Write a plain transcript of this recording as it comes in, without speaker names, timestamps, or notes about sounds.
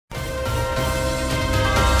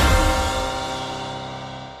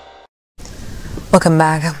Welcome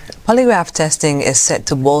back. Polygraph testing is set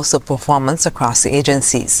to bolster performance across the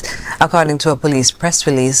agencies. According to a police press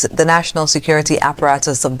release, the national security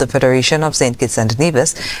apparatus of the Federation of St. Kitts and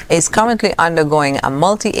Nevis is currently undergoing a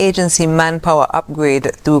multi-agency manpower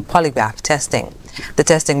upgrade through polygraph testing. The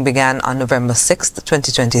testing began on November 6,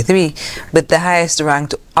 2023, with the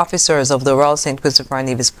highest-ranked officers of the Royal St. Christopher and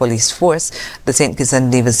Nevis Police Force, the St. Kitts and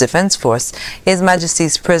Nevis Defence Force, His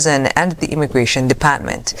Majesty's Prison, and the Immigration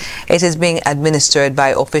Department. It is being administered by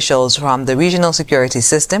officials from the Regional Security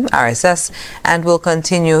System, RSS, and will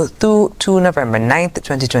continue through to November 9,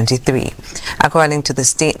 2023. According to the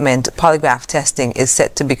statement, polygraph testing is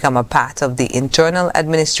set to become a part of the internal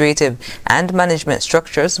administrative and management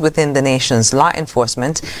structures within the nation's law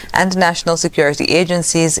enforcement and national security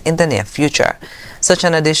agencies in the near future. Such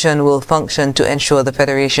an addition will function to ensure the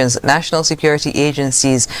Federation's national security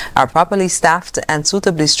agencies are properly staffed and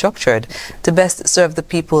suitably structured to best serve the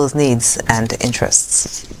people's needs and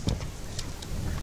interests.